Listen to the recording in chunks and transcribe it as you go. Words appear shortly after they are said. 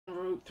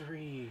Route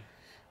 3.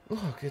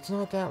 Look, it's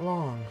not that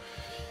long.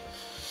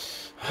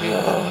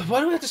 Why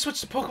do we have to switch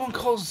to Pokemon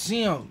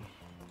Coliseum?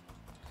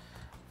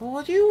 Well,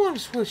 what do you want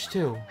to switch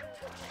to?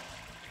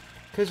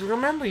 Because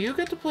remember, you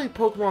get to play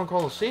Pokemon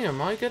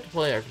Coliseum, I get to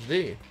play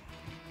XD.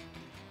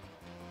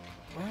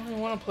 I don't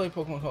really want to play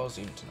Pokemon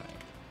Coliseum tonight.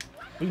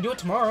 We can do it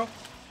tomorrow.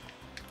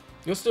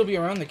 You'll still be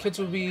around. The kids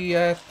will be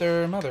at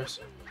their mother's.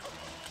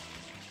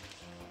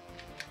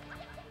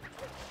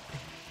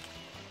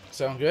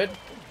 Sound good?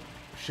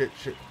 Shit.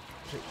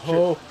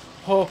 Ho,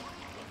 ho.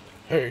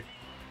 Hey.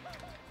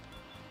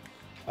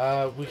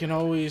 We can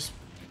always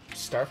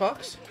Star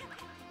Fox?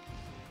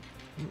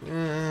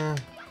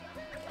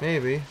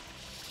 Maybe.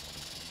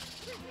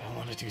 I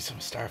want to do some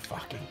Star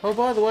Foxing. Oh,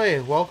 by the way,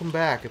 welcome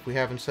back, if we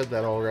haven't said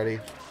that already.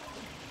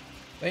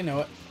 They know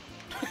it.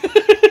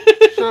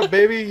 Shut up,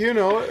 baby, you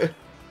know it.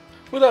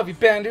 We love you,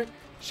 Pander.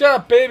 Shut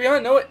up, baby, I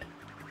know it.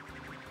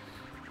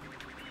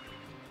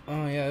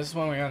 Oh, yeah, this is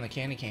when we're on the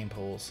candy cane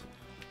poles.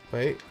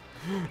 Wait.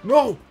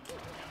 No!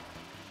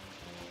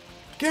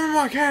 Give me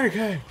my candy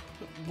cane!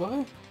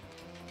 What?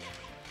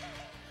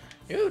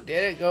 You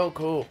did it, go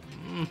cool.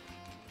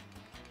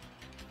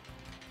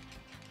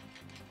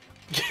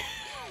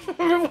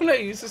 Remember when I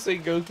used to say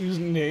Goku's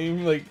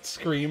name, like,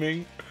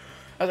 screaming?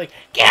 I was like,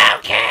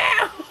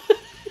 Goku!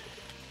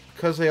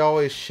 Because they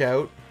always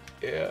shout.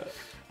 Yeah.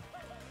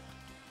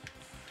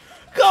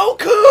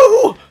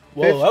 Goku!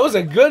 Whoa, that was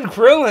a good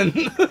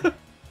Krillin.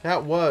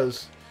 That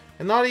was.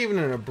 And not even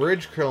an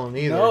abridged Krillin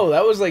either. No,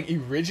 that was like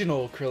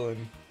original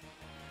Krillin.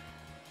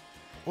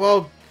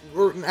 Well,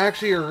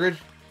 actually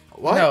original...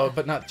 What? No,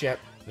 but not Jap.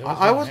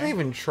 I wasn't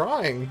even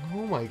trying.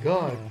 Oh my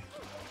god. No.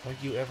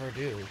 Like you ever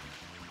do.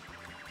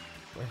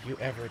 Like you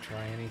ever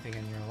try anything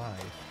in your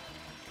life.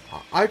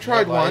 I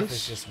tried your life once.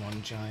 Is just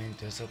one giant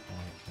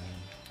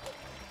disappointment.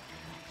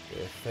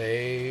 If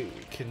they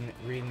can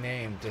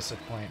rename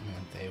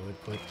disappointment, they would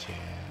put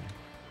Jan.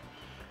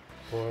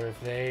 Or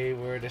if they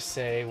were to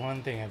say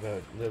one thing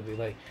about, they'll be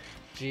like,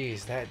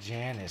 geez, that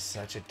Jan is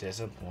such a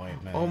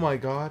disappointment. Oh my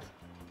god.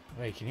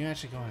 Wait, can you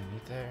actually go on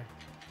mute there?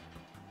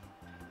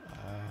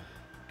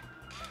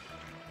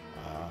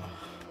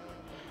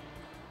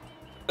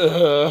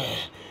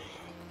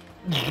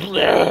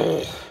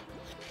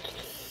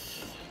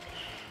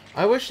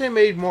 I wish they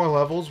made more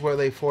levels where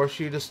they force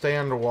you to stay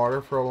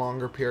underwater for a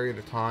longer period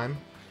of time.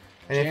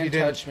 And Jan if you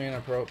didn't touched me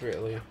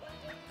inappropriately.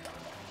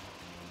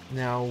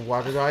 Now,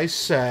 what did I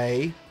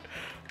say?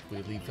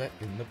 We leave that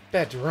in the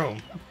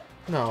bedroom.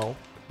 No.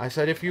 I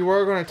said if you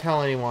were going to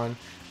tell anyone,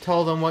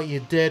 tell them what you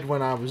did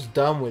when I was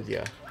done with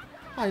you.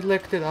 I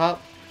licked it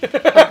up.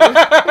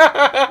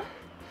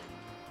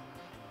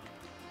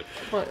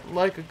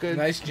 Like a good...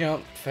 Nice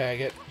jump,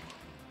 faggot.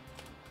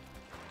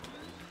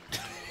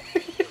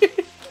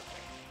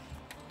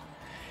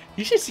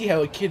 You should see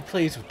how a kid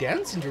plays with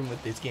Down syndrome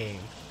with this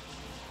game.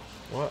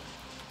 What?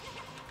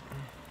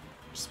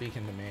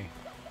 Speaking to me.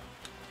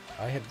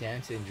 I have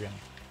Down syndrome.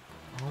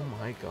 Oh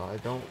my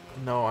god, don't...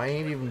 No, I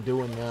ain't even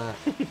doing that.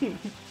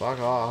 Fuck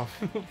off.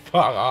 Fuck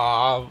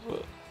off.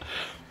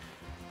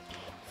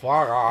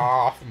 Fuck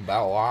off,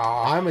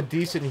 Bella. I'm a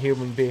decent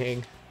human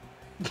being.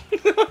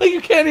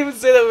 You can't even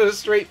say that with a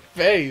straight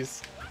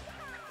face.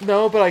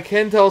 No, but I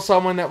can tell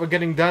someone that we're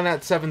getting done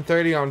at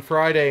 7:30 on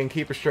Friday and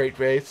keep a straight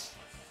face.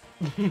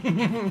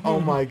 Oh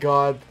my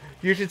god.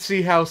 You should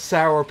see how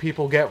sour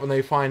people get when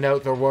they find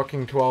out they're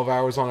working 12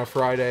 hours on a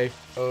Friday.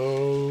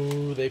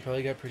 Oh, they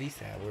probably got pretty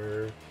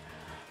sour.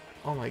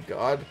 Oh my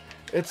god.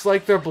 It's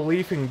like their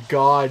belief in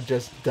God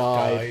just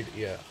died.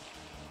 Yeah.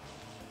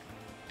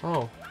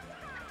 Oh.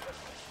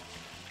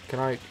 Can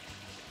I...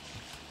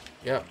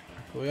 Yep.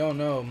 We all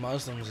know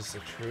Muslims is the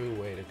true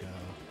way to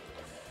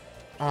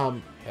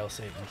go. Hail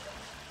Satan.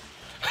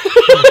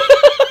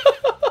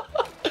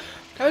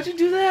 How'd you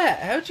do that?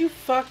 How'd you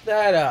fuck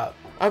that up?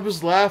 I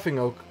was laughing,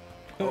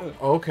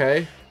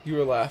 okay. You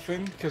were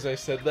laughing because I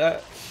said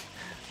that?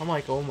 I'm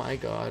like, oh my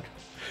god.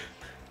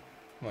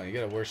 Well, you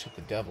gotta worship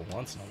the devil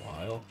once in a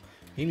while.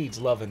 He needs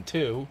loving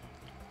too.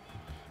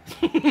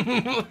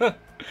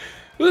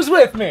 Who's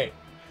with me?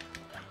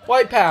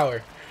 White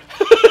power.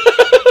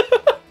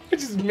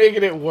 Just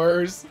making it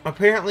worse.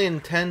 Apparently in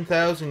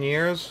 10,000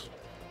 years,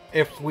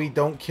 if we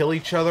don't kill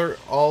each other,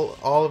 all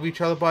of each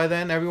other by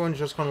then, everyone's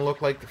just gonna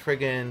look like the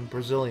friggin'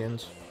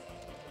 Brazilians.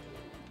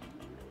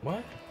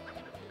 What?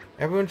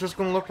 Everyone's just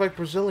gonna look like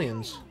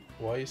Brazilians.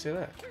 Why you say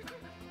that?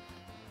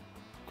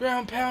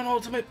 Ground pound,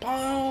 ultimate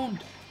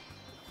pound!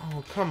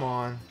 Oh, come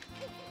on.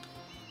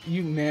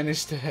 You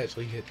managed to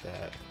actually hit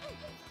that.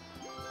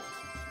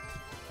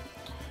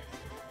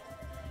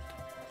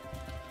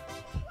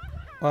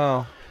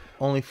 Wow.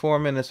 Only 4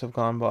 minutes have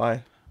gone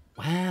by.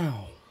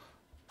 Wow.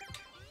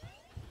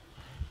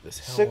 This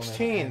hell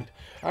 16.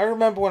 I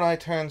remember when I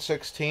turned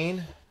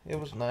 16. It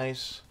was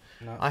nice.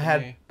 I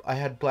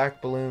had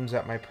black balloons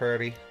at my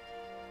party.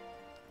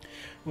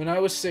 When I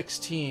was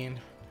 16,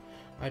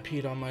 I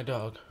peed on my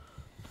dog.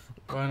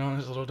 Right on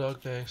his little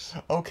dog face.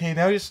 Okay,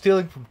 now you're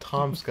stealing from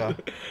Tomska.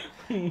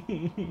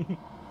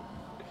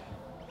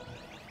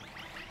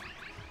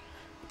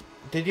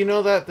 Did you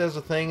know that there's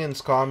a thing in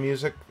ska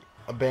music,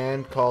 a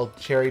band called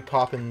Cherry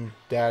Poppin'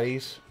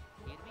 Daddies?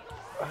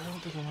 I don't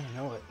think I want to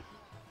know it.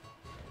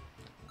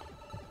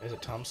 Is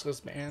it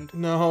Tomska's band?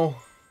 No.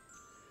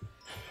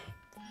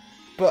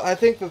 But I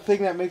think the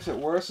thing that makes it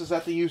worse is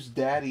that they use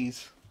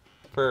daddies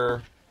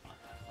for...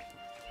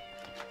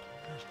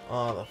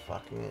 Oh, the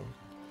fucking...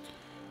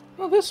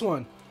 Oh, this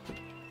one.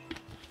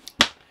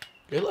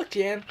 Good luck,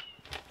 Jan.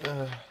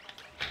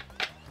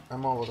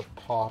 I'm all with a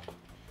pop.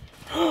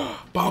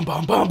 Bum,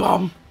 bum, bum,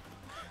 bum.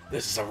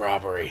 This is a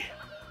robbery.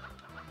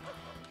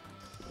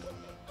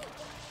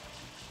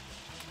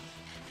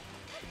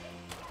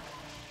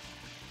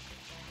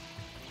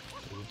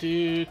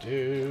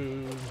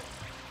 Do.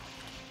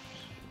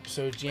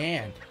 So,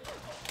 Jan,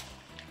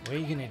 what are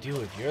you gonna do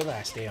with your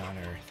last day on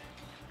Earth?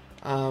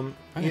 I'm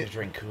gonna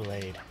drink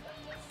Kool-Aid.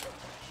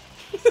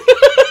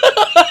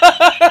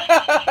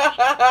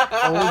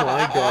 Oh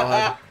my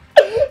god.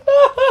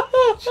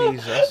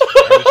 Jesus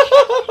Christ.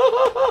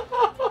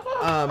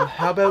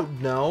 How about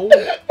no?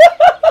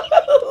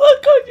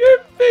 Look on your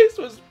face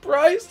was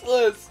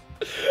priceless.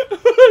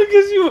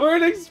 Because you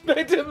weren't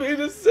expecting me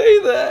to say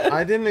that.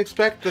 I didn't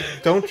expect the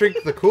don't drink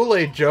the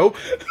Kool-Aid joke.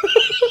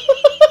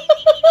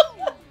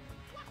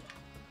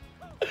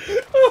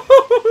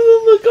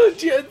 The look on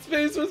Jen's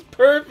face was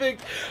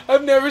perfect.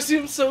 I've never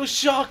seen him so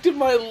shocked in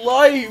my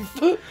life.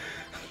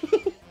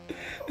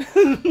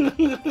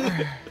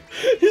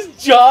 His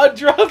jaw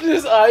dropped and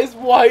his eyes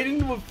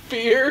widened with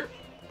fear.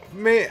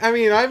 I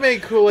mean, I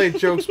made Kool-Aid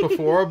jokes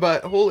before,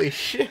 but holy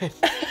shit.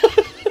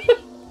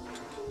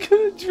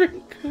 Gonna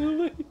drink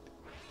Kool-Aid.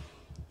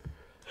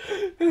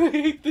 I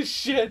hate this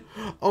shit.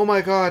 Oh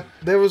my god,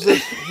 there was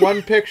this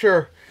one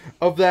picture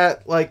of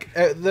that, like,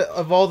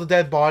 of all the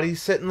dead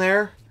bodies sitting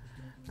there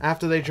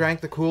after they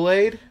drank the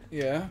Kool-Aid.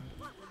 Yeah.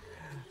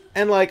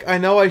 And, like, I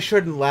know I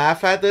shouldn't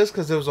laugh at this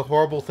because it was a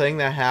horrible thing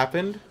that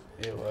happened.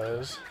 It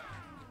was.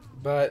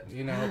 But,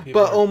 you know,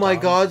 people But, oh my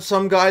god,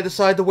 some guy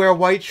decided to wear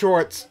white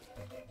shorts.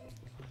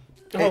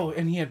 Oh,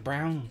 and he had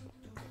brown,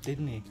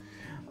 didn't he?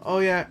 Oh,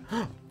 yeah.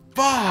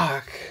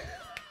 Fuck!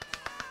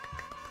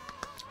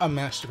 I'm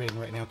masturbating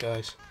right now,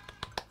 guys.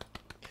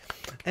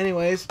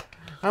 Anyways,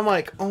 I'm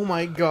like, oh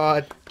my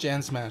god.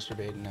 Jan's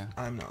masturbating now.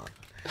 I'm not.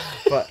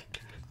 But,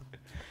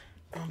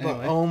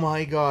 Anyway. oh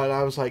my god,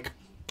 I was like,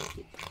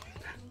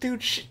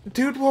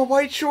 dude wore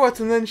white shorts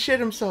and then shit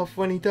himself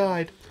when he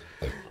died.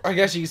 I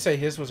guess you could say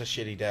his was a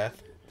shitty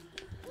death.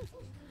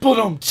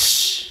 Boom!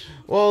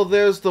 Well,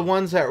 there's the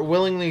ones that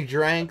willingly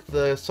drank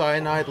the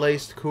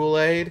cyanide-laced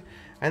Kool-Aid,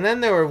 and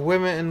then there were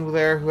women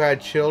there who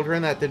had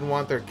children that didn't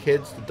want their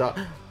kids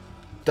to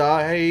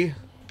die.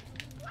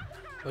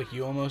 Like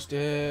you almost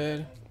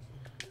did.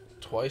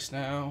 Twice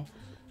now.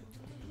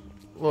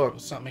 Look.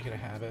 Let's not make it a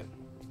habit.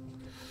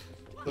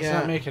 Let's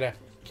not make it a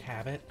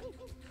habit.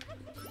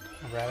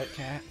 A rabbit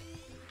cat.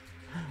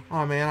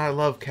 Oh man, I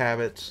love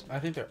cabbits. I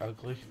think they're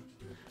ugly.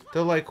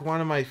 They're like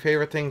one of my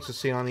favorite things to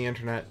see on the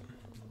internet.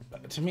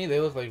 To me, they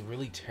look like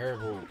really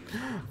terrible.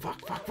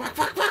 Fuck.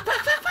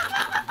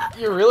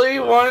 You really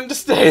wanted to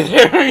stay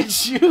there,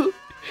 ain't you?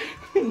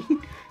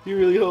 You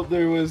really hoped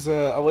there was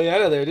a way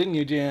out of there, didn't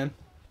you, Jan?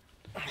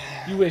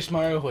 You wish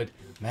Mario would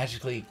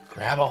magically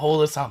grab a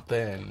hold of something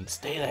and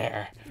stay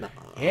there. No.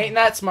 He ain't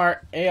that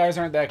smart. AIs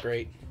aren't that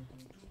great.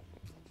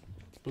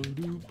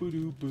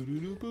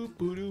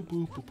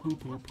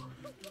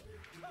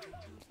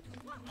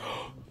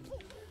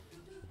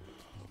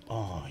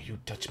 Oh, you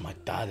touch my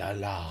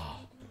da-la-la.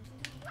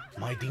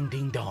 My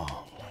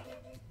ding-ding-dong.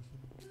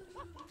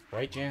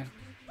 Right, Jan?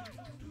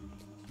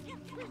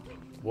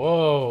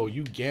 Whoa,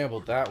 you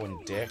gambled that one,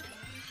 dick.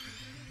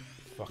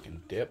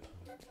 Fucking dip.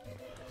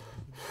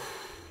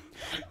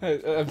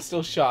 I'm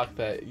still shocked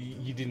that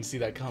you didn't see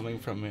that coming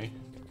from me.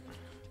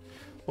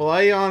 Well,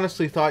 I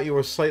honestly thought you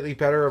were slightly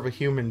better of a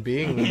human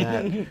being than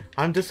that.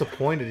 I'm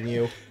disappointed in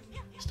you.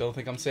 Still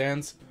think I'm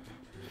Sans?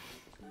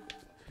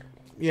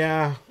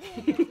 Yeah.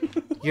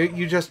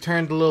 You just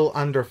turned a little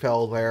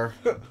Underfell there.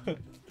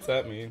 What's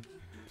that mean?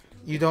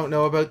 You don't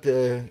know about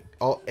the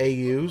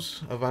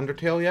AUs of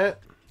Undertale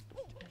yet?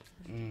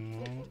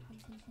 No,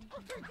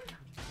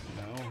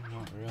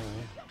 not really.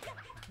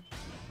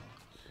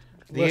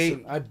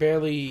 Listen, I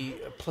barely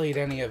played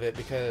any of it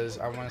because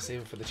I want to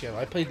save it for the channel.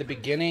 I played the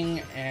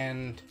beginning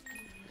and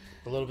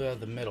a little bit of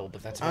the middle,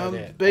 but that's about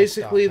it.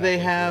 Basically, they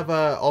have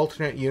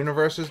alternate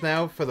universes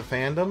now for the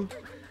fandom.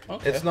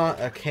 Okay. It's not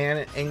a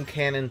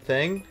in-canon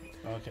thing.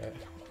 Okay.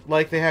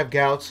 Like they have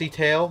Galaxy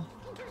Tale.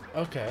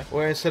 Okay.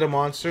 Where instead of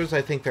monsters,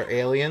 I think they're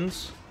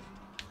aliens.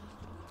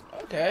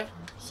 Okay.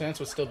 Sans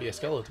would still be a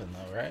skeleton,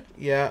 though, right?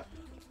 Yeah.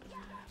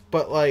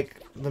 But,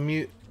 like,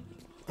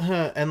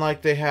 and,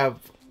 like, they have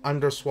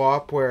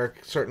Underswap, where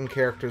certain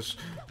characters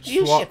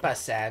You swap... ship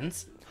us,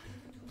 Sans.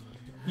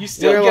 You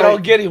still get all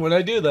giddy when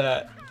I do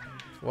that.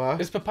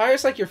 What? Is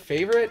Papyrus, like, your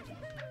favorite?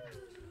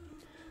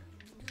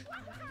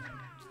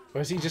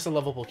 Or is he just a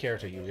lovable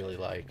character you really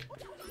like?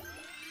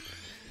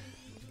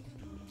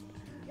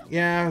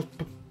 Yeah,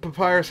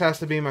 Papyrus has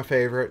to be my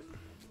favorite.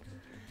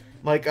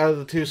 Like, out of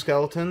the two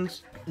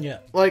skeletons. Yeah.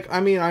 Like, I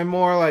mean, I'm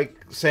more like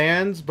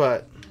Sans,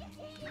 but...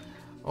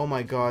 Oh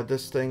my god,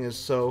 this thing is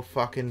so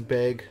fucking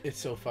big. It's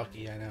so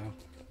fucky, I know.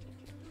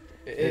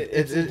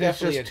 It's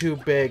definitely just too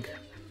big.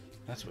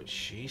 That's what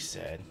she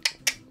said.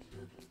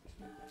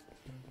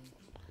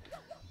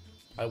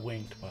 I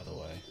winked, by the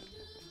way.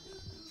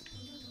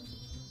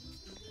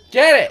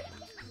 Get it!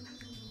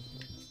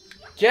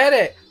 Get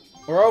it!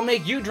 Or I'll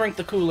make you drink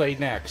the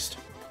Kool-Aid next.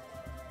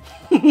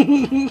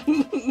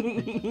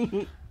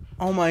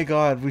 Oh my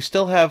god, we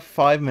still have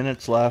 5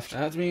 minutes left.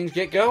 That means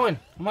get going.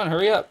 Come on,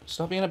 hurry up.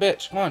 Stop being a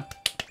bitch. Come on.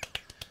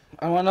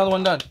 I want another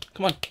one done.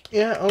 Come on.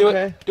 Yeah,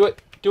 okay. Do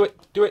it. Do it.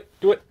 Do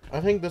it. Do it. I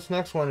think this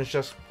next one is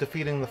just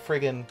defeating the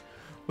friggin...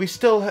 We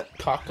still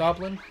Cock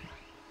Goblin?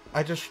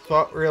 I just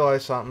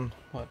realized something.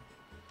 What?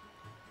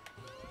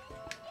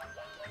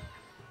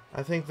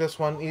 I think this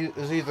one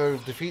is either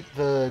defeat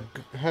the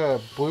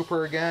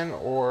blooper again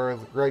or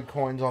the red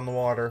coins on the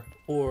water.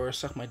 Or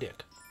suck my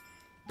dick.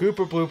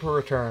 Gooper blooper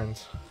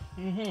returns.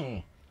 Mm-hmm.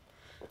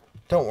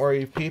 Don't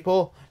worry,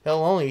 people.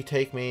 It'll only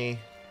take me...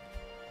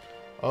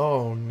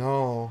 Oh,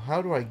 no.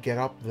 How do I get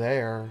up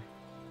there?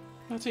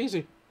 That's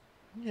easy.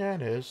 Yeah,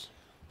 it is.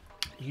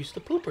 Use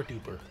the pooper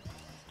duper.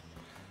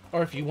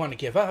 Or if you want to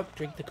give up,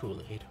 drink the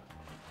Kool-Aid.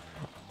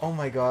 Oh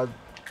my god.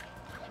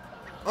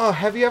 Oh,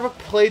 have you ever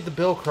played the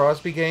Bill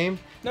Crosby game?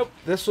 Nope.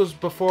 This was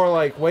before,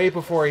 like, way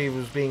before he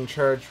was being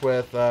charged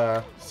with,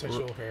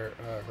 Sexual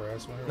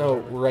harassment? Or no,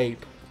 whatever.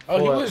 rape.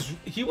 Oh, Well,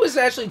 he was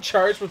actually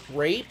charged with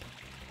rape?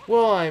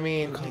 Well, I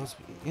mean...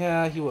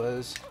 Yeah, he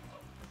was.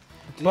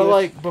 But,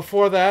 like,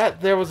 before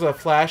that, there was a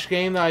Flash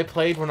game that I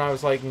played when I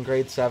was, like, in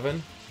grade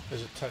 7.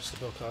 Does it touch the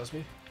Bill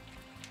Cosby?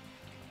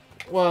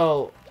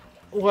 Well,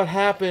 what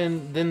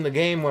happened in the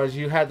game was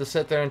you had to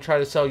sit there and try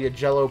to sell your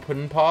Jell-O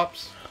pudding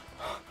pops.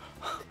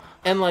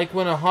 And, like,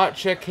 when a hot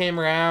chick came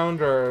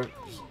around or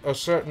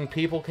certain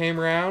people came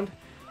around,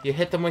 you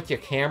hit them with your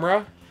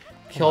camera,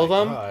 kill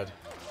them. God.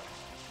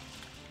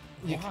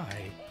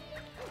 Why?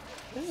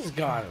 This has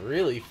gone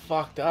really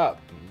fucked up.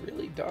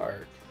 Really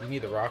dark. We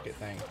need the rocket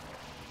thing.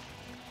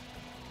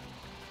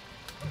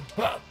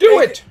 Do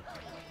it!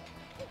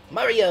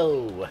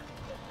 Mario!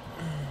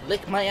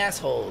 Lick my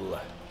asshole.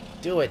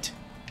 Do it.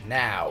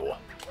 Now.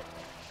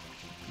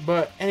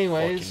 But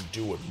anyways...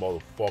 Fucking do it,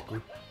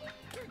 motherfucker.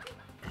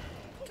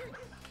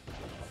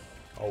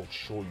 I'll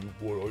show you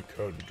what I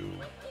can do.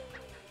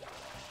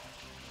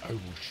 I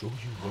will show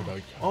you what I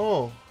can.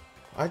 Oh,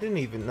 I didn't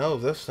even know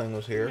this thing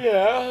was here.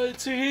 Yeah,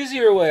 it's an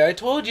easier way. I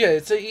told you,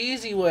 it's an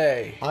easy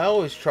way. I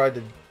always tried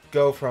to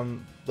go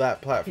from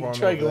that platform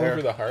Try over going there.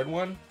 for the hard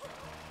one?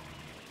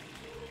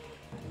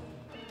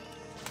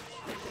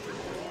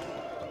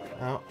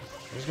 Oh.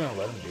 You're just gonna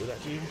let him do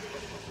that to you?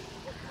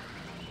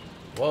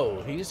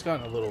 Whoa, he's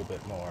gone a little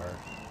bit more.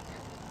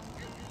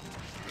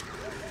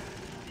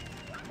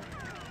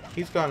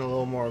 He's gotten a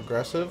little more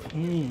aggressive.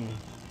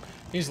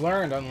 He's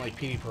learned, unlike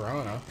Petey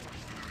Piranha.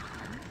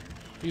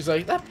 He's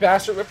like, that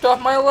bastard ripped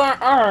off my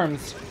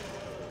arms!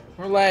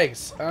 Or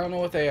legs. I don't know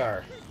what they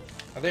are.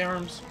 Are they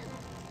arms?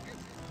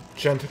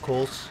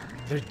 Genticles.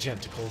 They're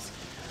genticles.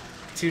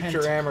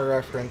 Futurama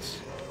reference.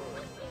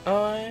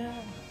 Oh, yeah.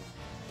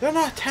 They're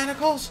not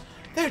tentacles!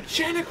 They're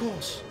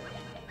genticles!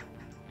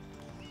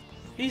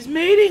 He's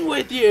mating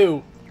with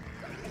you!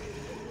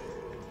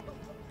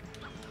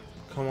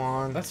 Come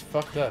on. That's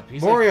fucked up.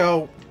 He's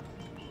Mario! Like,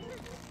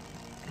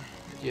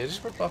 yeah,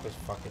 just rip off his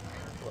fucking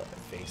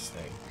face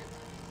thing.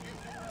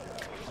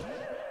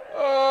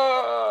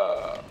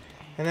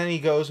 And then he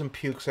goes and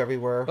pukes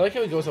everywhere. I like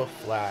how he goes all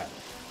flat.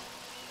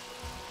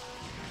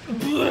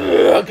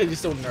 Because he's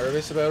so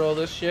nervous about all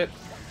this shit.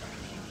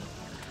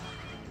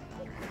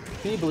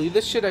 Can you believe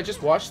this shit? I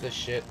just watched this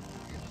shit.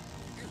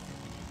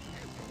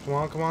 Come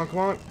on, come on, come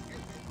on.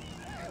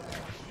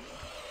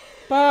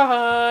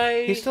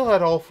 Bye! He still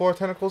had all 4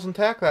 tentacles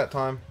intact that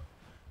time.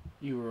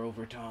 You were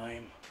over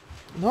time.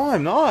 No,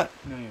 I'm not.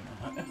 No, you're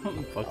not.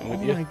 I'm fucking Oh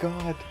with you. my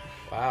god.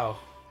 Wow.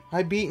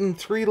 I beaten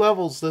 3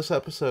 levels this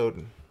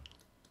episode.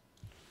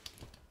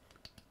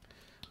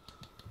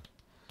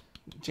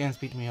 Jan's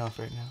beating me off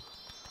right now.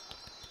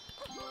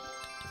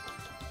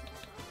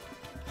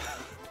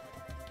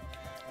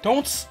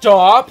 Don't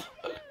stop!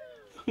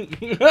 Do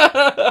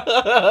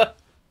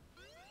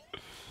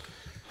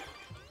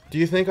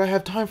you think I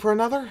have time for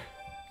another?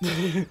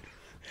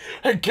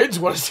 Hey kids,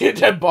 want to see a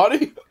dead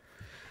body?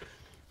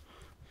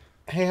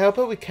 Hey, how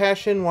about we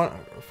cash in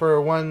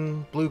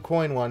one blue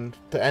coin one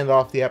to end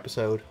off the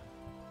episode?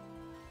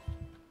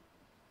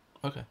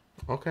 Okay.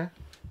 Okay.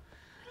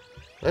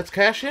 Let's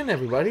cash in,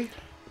 everybody.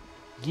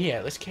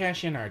 Yeah, let's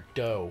cash in our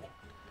dough.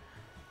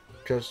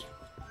 Just...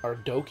 Our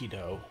dokie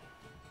dough.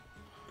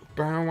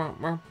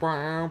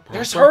 Just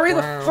Just hurry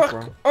the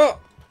fuck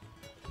up!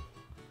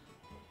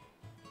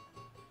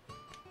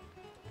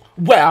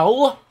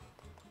 Well?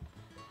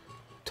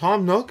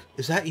 Tom Nook,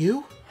 is that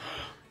you?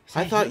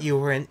 I thought you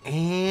were in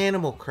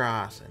Animal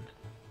Crossing.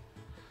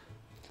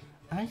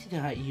 I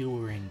thought you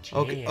were in jail.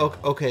 Okay,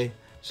 okay.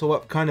 So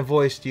what kind of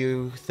voice do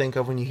you think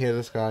of when you hear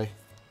this guy?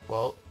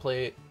 Well,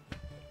 play it.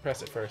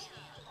 Press it first.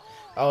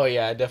 Oh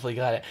yeah, I definitely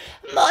got it.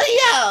 Mario,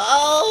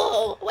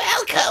 oh,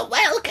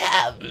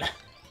 welcome.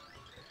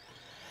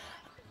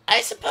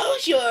 I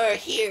suppose you're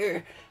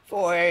here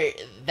for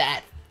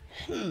that.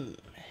 I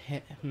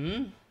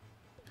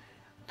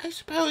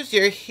suppose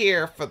you're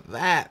here for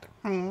that.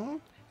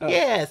 Oh.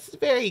 Yes,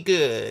 very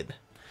good.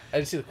 I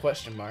didn't see the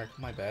question mark.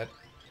 My bad.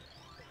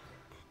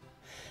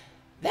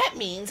 That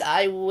means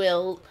I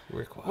will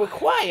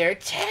require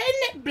 10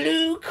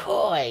 blue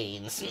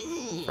coins.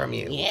 From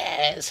you.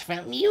 Yes,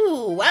 from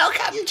you.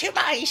 Welcome to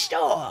my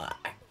store.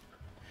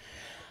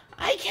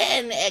 I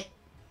can...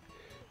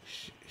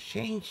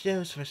 Exchange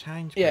those for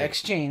signs. Yeah,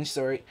 exchange,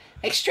 sorry.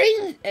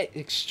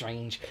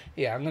 Exchange.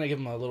 Yeah, I'm gonna give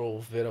him a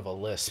little bit of a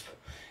lisp.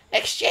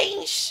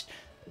 Exchange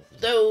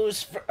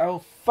those for... Oh,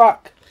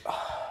 fuck.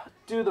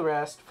 Do the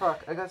rest.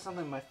 Fuck, I got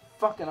something in my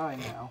fucking eye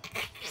now.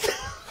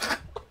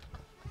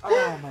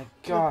 Oh my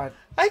god.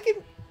 I can...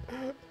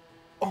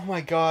 Oh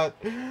my god.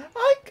 I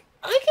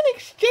can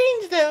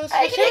exchange those.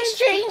 I can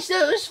exchange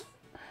those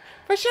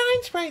for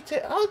shine sprites.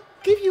 I'll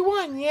give you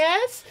one,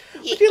 yes?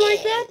 Would you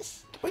like that?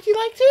 Would you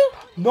like to?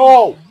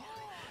 No!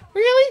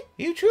 Really?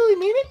 You truly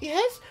mean it?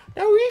 Yes?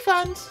 No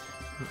refunds.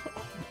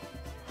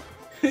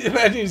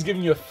 Imagine he's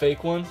giving you a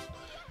fake one.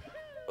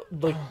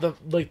 Like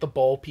the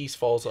ball piece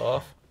falls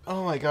off.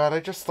 Oh my god, I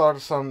just thought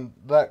of some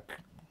that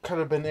could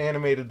have been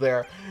animated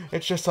there.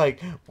 It's just like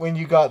when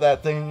you got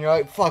that thing and you're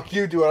like, fuck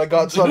you, dude, I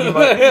got something in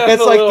my...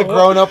 It's like the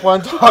grown-up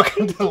one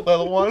talking to the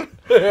little one.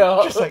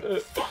 Yeah. Just like,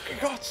 fuck, I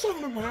got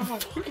something in my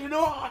fucking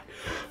eye.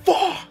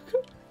 Fuck.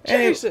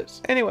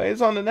 Jesus.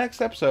 Anyways, on the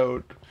next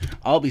episode,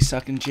 I'll be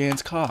sucking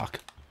Jan's cock.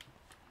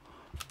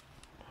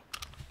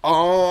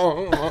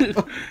 Oh.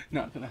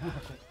 Not gonna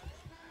happen.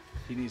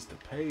 He needs to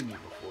pay me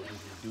before he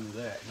can do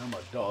that. And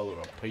I'm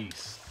 $1 a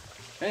piece.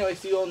 Anyway,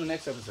 see you all in the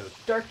next episode.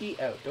 Darky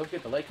out. Don't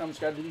forget to like, comment,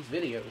 subscribe to these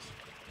videos.